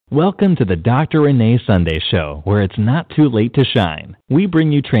Welcome to the Dr. Renee Sunday Show, where it's not too late to shine. We bring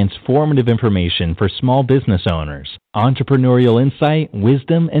you transformative information for small business owners, entrepreneurial insight,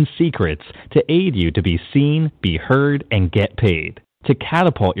 wisdom, and secrets to aid you to be seen, be heard, and get paid, to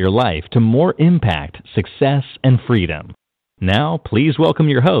catapult your life to more impact, success, and freedom. Now, please welcome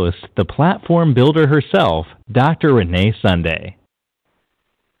your host, the platform builder herself, Dr. Renee Sunday.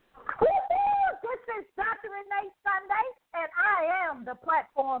 This is Dr. Renee Sunday, and I am the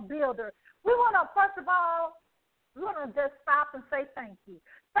platform builder. We want to just stop and say thank you.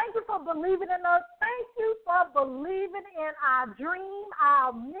 Thank you for believing in us. Thank you for believing in our dream,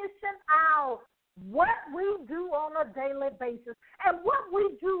 our mission, what we do on a daily basis. And what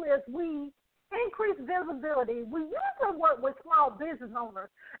we do is we increase visibility. We usually work with small business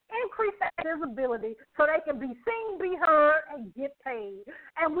owners, increase that visibility so they can be seen, be heard, and get paid.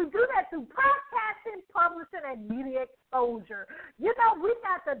 And we do that through podcasting, publishing, and media exposure. You know, we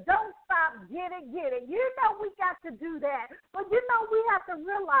got to don't stop, get it. You know, we got to do that. But, you know, we have to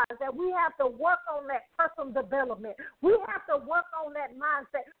realize that we have to work on that personal development. We have to work on that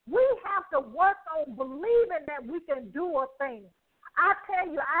mindset. We have to work on believing that we can do a thing. I tell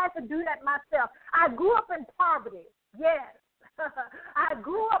you, I had to do that myself. I grew up in poverty, yes. I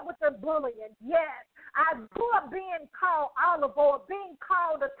grew up with the bullying, yes. I grew up being called olive oil, being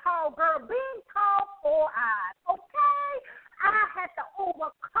called a tall girl, being called four-eyed, okay? I had to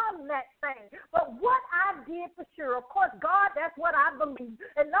overcome that thing. But what I did for sure, of course, God, that's what I believe.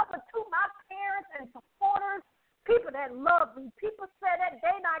 And number two, my parents and supporters, people that love me, people say that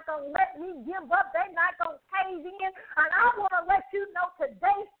they're not going to let me give up. They're not going to cave in. And I want to let you know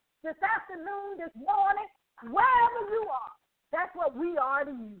today, this afternoon, this morning, wherever you are, that's what we are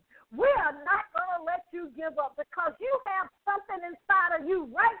to you. We are not going to let you give up because you have something inside of you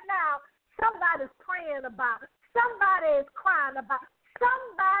right now somebody's praying about, somebody is crying about,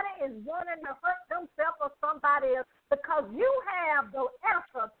 somebody is wanting to hurt themselves or somebody else because you have the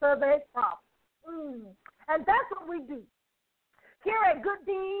answer to their problem. And that's what we do. Here at Good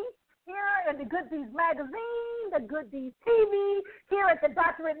Deeds, here in the Good Deeds magazine, the Good Deeds TV, here at the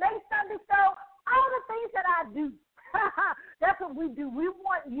Dr. Renee Sunday Show, all the things that I do. That's what we do. We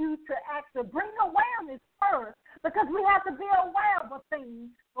want you to actually bring awareness first because we have to be aware of a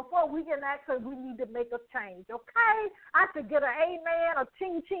thing before we can we need to make a change, okay? I could get an amen, a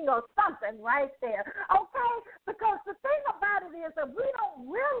ching-ching, or something right there, okay? Because the thing about it is that we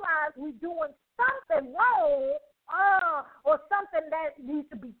don't realize we're doing something wrong or something that needs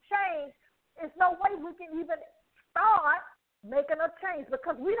to be changed. There's no way we can even start making a change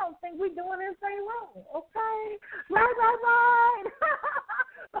because we don't think we're doing anything wrong, okay? Right.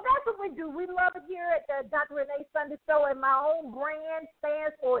 But that's what we do. We love it here at the Dr. Renee Sunday Show, and my own brand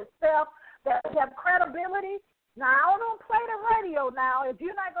stands for itself, that we have credibility. Now, I don't play the radio now. If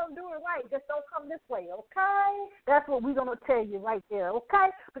you're not going to do it right, just don't come this way, okay? That's what we're going to tell you right there,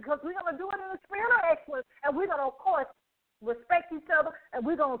 okay? Because we're going to do it in the spirit of excellence, and we're going to, of course, respect each other, and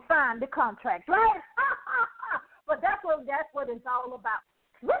we're going to sign the contract, right? But that's what it's all about.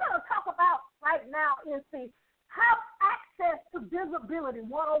 We're going to talk about right now is the have access to visibility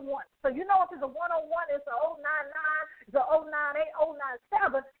 101. So you know if it's a 101, it's a 099, it's a 098,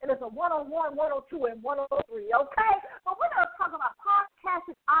 097, and it's a 101, 102, and 103, okay? But we're going to talk about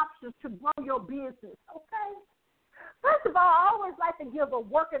podcasting options to grow your business, okay? First of all, I always like to give a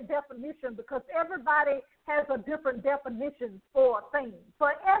working definition because everybody has a different definition for things,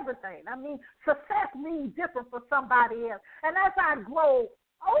 for everything. I mean, success means different for somebody else. And as I grow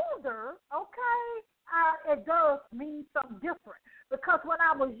older, okay, it does mean something different. Because when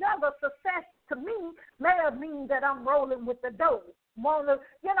I was younger, success to me may have mean that I'm rolling with the dough.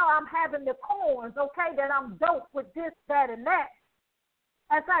 I'm having the coins, okay, that I'm dope with this, that, and that.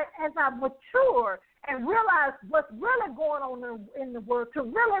 As I mature and realize what's really going on in the world, to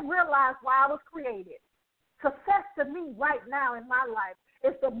really realize why I was created. Success to me right now in my life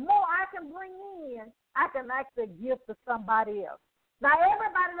is the more I can bring in, I can actually give to somebody else. Now,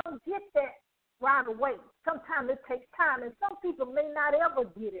 everybody don't get that right away. Sometimes it takes time, and some people may not ever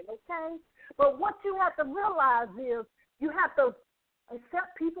get it, okay? But what you have to realize is you have to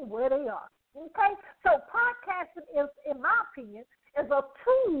accept people where they are, okay? So podcasting is, in my opinion, is a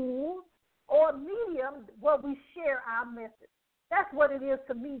tool or medium where we share our message. That's what it is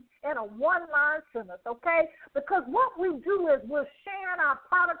to me in a one-line sentence, okay? Because what we do is we're sharing our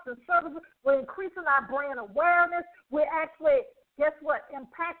products and services. We're increasing our brand awareness. We're actually, guess what,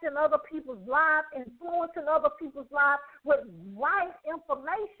 impacting other people's lives, influencing other people's lives with right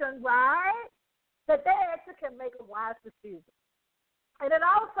information, right, that they actually can make a wise decision. And it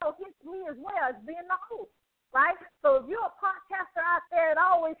also hits me as well as being the host. right? So if you're a podcaster out there, it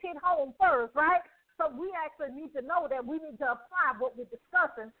always hit home first, right? So we actually need to know that we need to apply what we're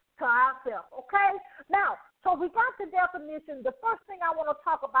discussing to ourselves, okay? Now, so we got the definition. The first thing I want to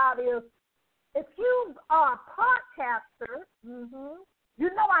talk about is if you are a podcaster, you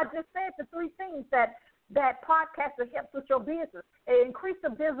know I just said the three things that podcaster helps with your business. It increases the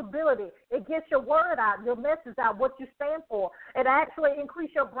visibility. It gets your word out, your message out, what you stand for. It actually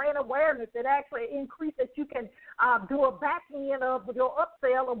increases your brand awareness. It actually increases that you can do a back end of your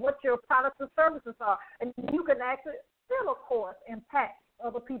upsell of what your products and services are. And you can actually still, of course, impact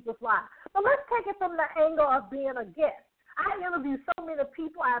other people's lives. But let's take it from the angle of being a guest. I interview so many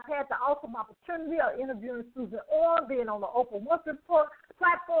people. I've had the awesome opportunity of interviewing Susan Orr, being on the Oprah Winfrey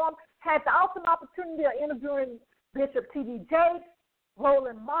platform, had the awesome opportunity of interviewing Bishop T.D. Jakes,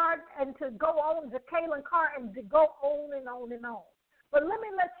 Roland Martin, and to go on to Kaylin Carr and to go on and on and on. But let me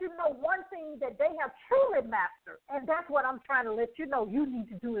let you know one thing that they have truly mastered, and that's what I'm trying to let you know you need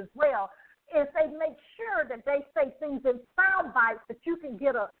to do as well, is they make sure that they say things in sound bites that you can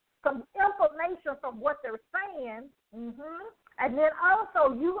get some information from what they're saying, and then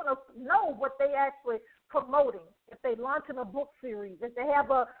also you're going to know what they actually promoting. If they're launching a book series, if they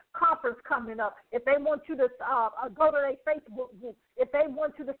have a conference coming up, if they want you to go to their Facebook group, if they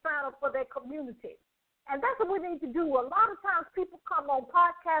want you to sign up for their community. And that's what we need to do. A lot of times people come on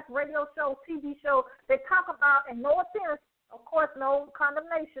podcasts, radio shows, TV shows, they talk about, and no offense, of course, no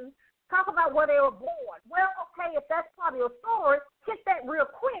condemnation, talk about where they were born. Well, okay, if that's part of your story, hit that real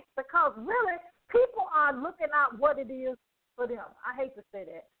quick because really people are looking at what it is for them. I hate to say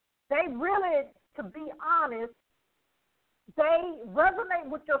that. They really, to be honest, they resonate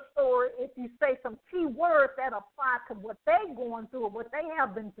with your story if you say some key words that apply to what they're going through or what they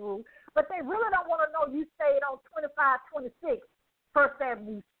have been through, but they really don't want to know you stayed on 2526 First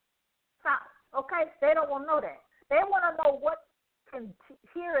Avenue South, okay? They don't want to know that. They want to know what can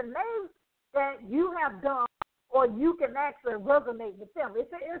hear and name that you have done or you can actually resonate with them.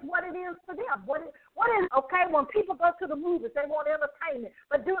 It's what it is for them. What is okay, when people go to the movies, they want entertainment,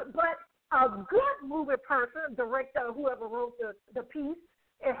 but a good movie person, director, whoever wrote the piece,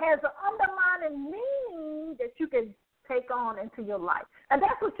 it has an underlying meaning that you can take on into your life. And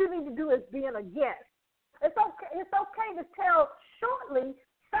that's what you need to do as being a guest. It's okay to tell shortly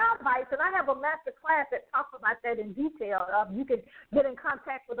sound bites, and I have a master class that talks about that in detail. You can get in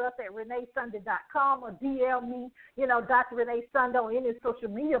contact with us at reneesunday.com or DM me, Dr. Renee Sunday on any social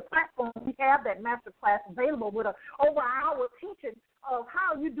media platform. We have that master class available with over an hour teaching of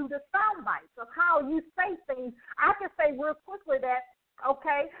how you do the sound bites, of how you say things. I can say real quickly that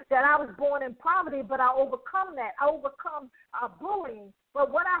I was born in poverty, but I overcome that. I overcome bullying. But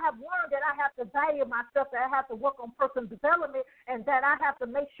what I have learned that I have to value myself, that I have to work on personal development, and that I have to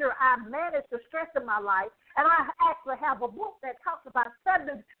make sure I manage the stress in my life. And I actually have a book that talks about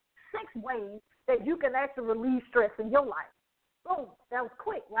 76 ways that you can actually relieve stress in your life. Boom, that was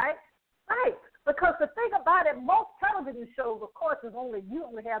quick, right? Right. Because the thing about it, most television shows, of course, you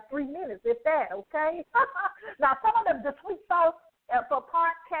only have 3 minutes, if that, okay? Now, some of them, the sweet sauce for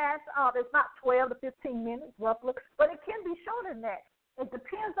podcasts, it's about 12 to 15 minutes, roughly, but it can be shorter than that. It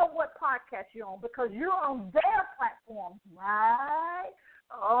depends on what podcast you're on because you're on their platform, right?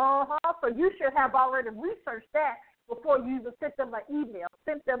 So you should have already researched that before you even sent them an email,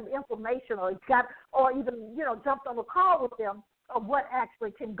 sent them information, or even jumped on a call with them of what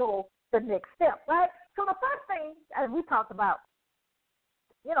actually can go the next step, right? So the first thing, as we talked about,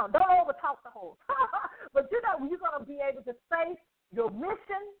 don't over-talk the host. But you're going to be able to say your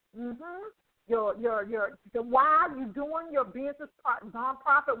mission, your why you're doing your business,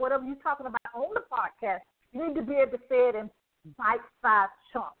 nonprofit, whatever you're talking about on the podcast. You need to be able to say it in bite-sized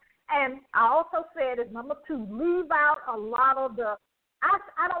chunks. And I also said as number 2, leave out a lot of the,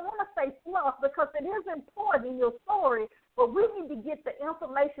 I don't want to say fluff because it is important in your story, but we need to get the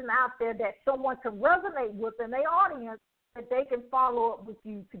information out there that someone can resonate with in their audience, that they can follow up with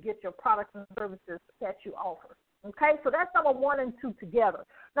you to get your products and services that you offer. Okay, so that's number 1 and 2 together.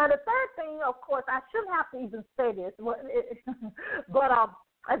 Now, the third thing, of course, I shouldn't have to even say this, but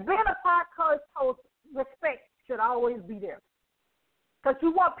as being a podcast host, respect should always be there. Because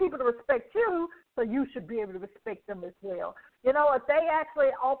you want people to respect you, so you should be able to respect them as well. If they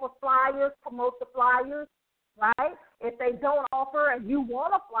actually offer flyers, promote the flyers, right? If they don't offer and you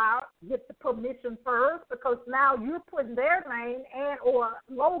want a flyer, get the permission first because now you're putting their name and or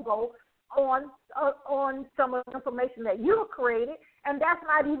logo on some of the information that you created, and that's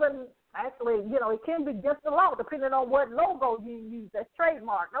not even actually, it can be just the law depending on what logo you use. That's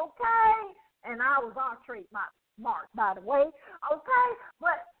trademark, okay? And ours are trademark, by the way, okay?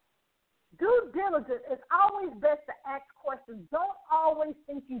 But due diligence, it's always best to ask questions. Don't always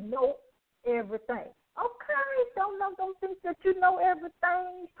think you know everything. Okay, don't think that you know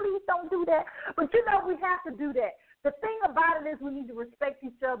everything. Please don't do that. But we have to do that. The thing about it is we need to respect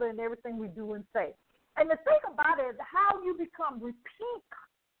each other in everything we do and say. And the thing about it is how you become repeat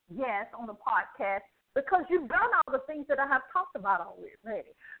guests on the podcast, because you've done all the things that I have talked about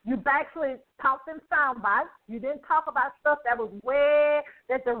already. You've actually talked in sound bites. You didn't talk about stuff that was where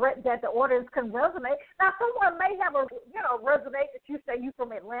that the audience can resonate. Now, someone may have resonate if you say you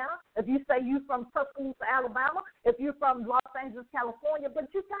from Atlanta, if you say you from Tuscaloosa, Alabama, if you're from Los Angeles, California,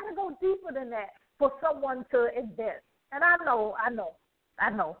 but you got to go deeper than that for someone to invest. And I know.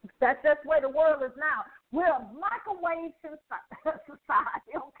 That's just where the world is now. We're a microwave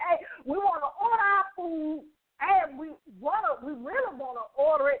society, okay? We want to order our food, and we really want to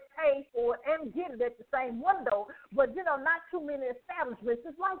order it, pay for it, and get it at the same window. But, not too many establishments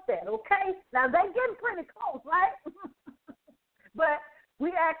is like that, okay? Now, they're getting pretty close, right? But we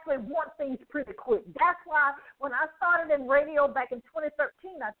actually want things pretty quick. That's why when I started in radio back in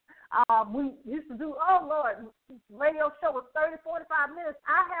 2013, we used to do, radio show was 30, 45 minutes.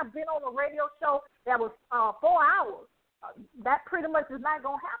 I have been on a radio show that was 4 hours. That pretty much is not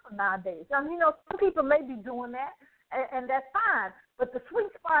going to happen nowadays. Some people may be doing that, and that's fine. But the sweet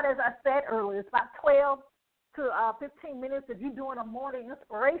spot, as I said earlier, is about 12 to 15 minutes. If you're doing a morning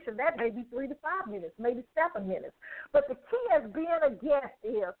inspiration, that may be 3 to 5 minutes, maybe 7 minutes. But the key as being a guest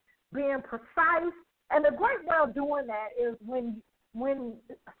is being precise. And the great way of doing that is when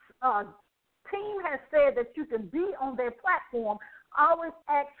team has said that you can be on their platform, always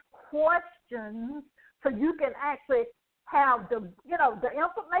ask questions so you can actually have the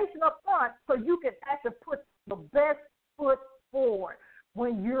information up front so you can actually put the best foot forward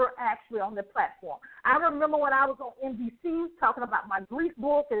when you're actually on the platform. I remember when I was on NBC talking about my grief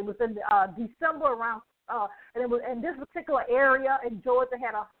book, and it was in December around, and it was in this particular area in Georgia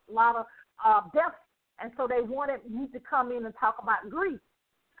had a lot of deaths, and so they wanted me to come in and talk about grief.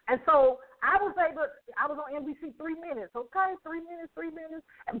 And so I was on NBC 3 minutes, okay, 3 minutes.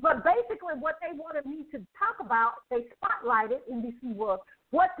 But basically what they wanted me to talk about, they spotlighted, NBC, was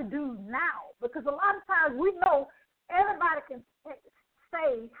what to do now. Because a lot of times we know everybody can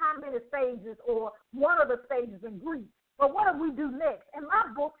say how many stages or one of the stages in grief. But what do we do next? In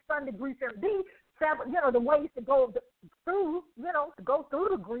my book, Sunday Grief MD, the ways to go through,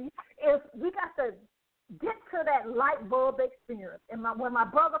 the grief is we got to get to that light bulb experience. And when my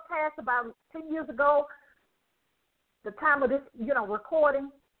brother passed about 10 years ago, the time of this, recording,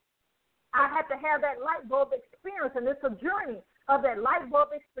 I had to have that light bulb experience, and it's a journey of that light bulb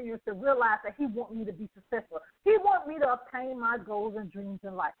experience to realize that he wants me to be successful. He wants me to obtain my goals and dreams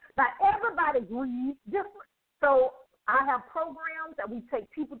in life. Now, everybody grieves different. So I have programs that we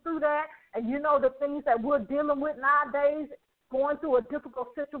take people through that, and the things that we're dealing with nowadays, going through a difficult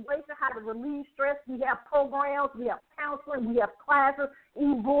situation, how to relieve stress. We have programs, we have counseling, we have classes,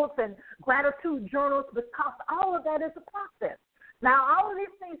 e-books, and gratitude journals, because all of that is a process. Now, all of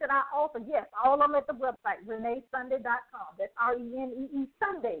these things that I offer, yes, all of them at the website, ReneeSunday.com. That's RENEE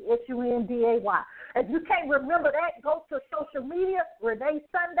Sunday, SUNDAY. If you can't remember that, go to social media, Renee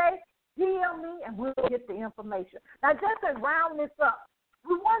Sunday, DM me, and we'll get the information. Now, just to round this up,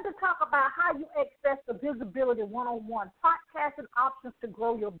 we wanted to talk about how you access the Visibility 101, podcasting options to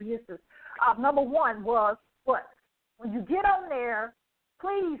grow your business. Number one was what? When you get on there,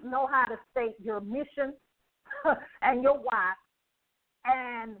 please know how to state your mission and your why,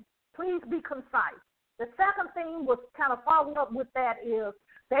 and please be concise. The second thing was kind of following up with that is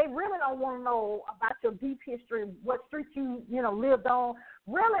they really don't want to know about your deep history, what streets you lived on.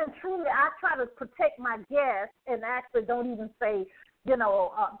 Really and truly, I try to protect my guests and actually don't even say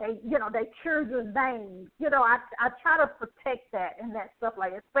they children's names. I try to protect that and that stuff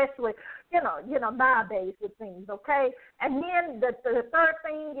like that, especially, nowadays with things, okay? And then the third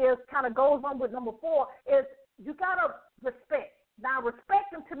thing is kind of goes on with number 4 is you got to respect. Now,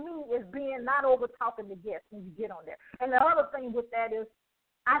 respecting to me is being not over talking to guests when you get on there. And the other thing with that is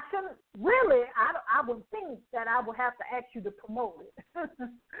I shouldn't really, I would think that I would have to ask you to promote it.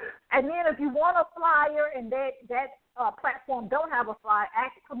 And then if you want a flyer and that platform don't have a flyer,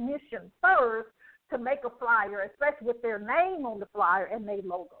 ask permission first to make a flyer, especially with their name on the flyer and their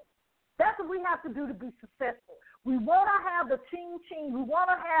logo. That's what we have to do to be successful. We want to have the ching-ching. We want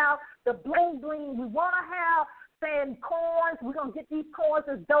to have the bling-bling. We want to have saying coins. We're going to get these coins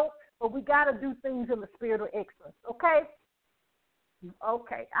as dope, but we got to do things in the spirit of excellence, okay?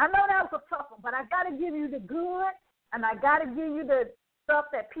 Okay. I know that was a tough one, but I got to give you the good, and I got to give you the stuff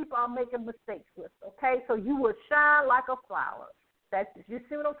that people are making mistakes with, okay? So you will shine like a flower. You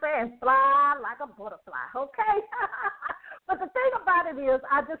see what I'm saying? Fly like a butterfly, okay? But the thing about it is,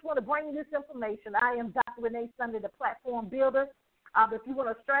 I just want to bring you this information. I am Dr. Renee Sunday, the platform builder. If you want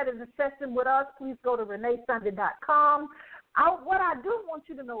a strategy session with us, please go to reneesunday.com. What I do want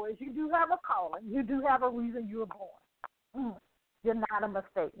you to know is you do have a calling. You do have a reason you were born. You're not a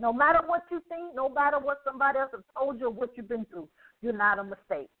mistake. No matter what you think, no matter what somebody else has told you or what you've been through, you're not a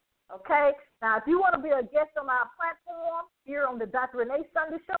mistake. Okay? Now, if you want to be a guest on our platform here on the Dr. Renee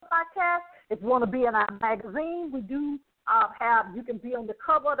Sunday Show podcast, if you want to be in our magazine, we do you can be on the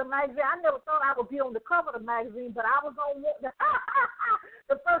cover of the magazine. I never thought I would be on the cover of the magazine, but I was on the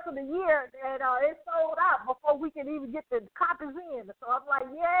first of the year, and it sold out before we could even get the copies in. So I'm like,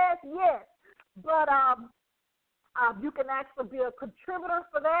 yes. But you can actually be a contributor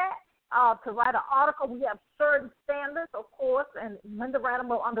for that. To write an article, we have certain standards, of course, and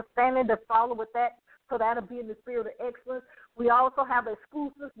memorandum of understanding to follow with that, so that'll be in the spirit of excellence. We also have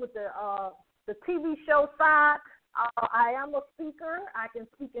exclusives with the TV show side. I am a speaker. I can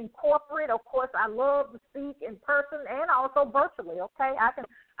speak in corporate. Of course, I love to speak in person and also virtually, okay? I can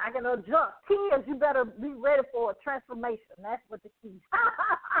adjust. Key is you better be ready for a transformation. That's what the key is.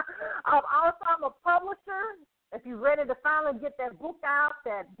 Also, I'm a publisher. If you're ready to finally get that book out,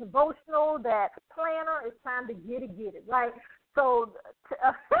 that devotional, that planner, it's time to get it, right? So,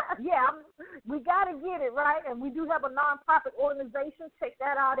 we got to get it, right? And we do have a nonprofit organization. Check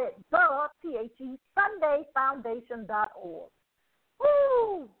that out at SundayFoundation.org.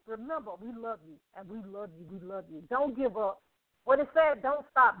 Woo! Remember, we love you, and we love you. Don't give up. What it said, don't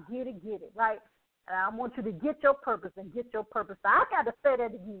stop, get it, right? And I want you to get your purpose and get your purpose. I got to say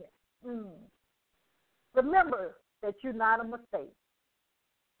that again. Remember that you're not a mistake.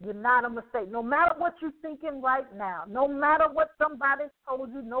 You're not a mistake. No matter what you're thinking right now, no matter what somebody's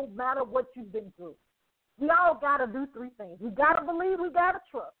told you, no matter what you've been through, we all got to do three things. We got to believe, we got to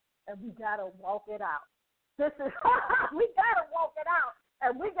trust, and we got to walk it out. We got to walk it out,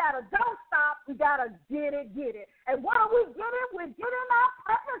 and we got to don't stop. We got to get it. And what are we getting? We're getting our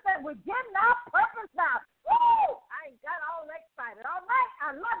purpose, and we're getting our purpose now. Woo! I ain't got all excited. All right,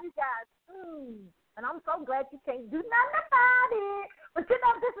 I love you guys. And I'm so glad you can't do nothing about it. But you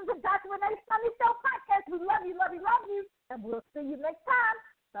know, this is the Dr. Renee Sunday Show podcast. We love you. And we'll see you next time.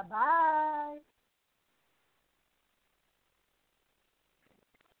 Bye-bye.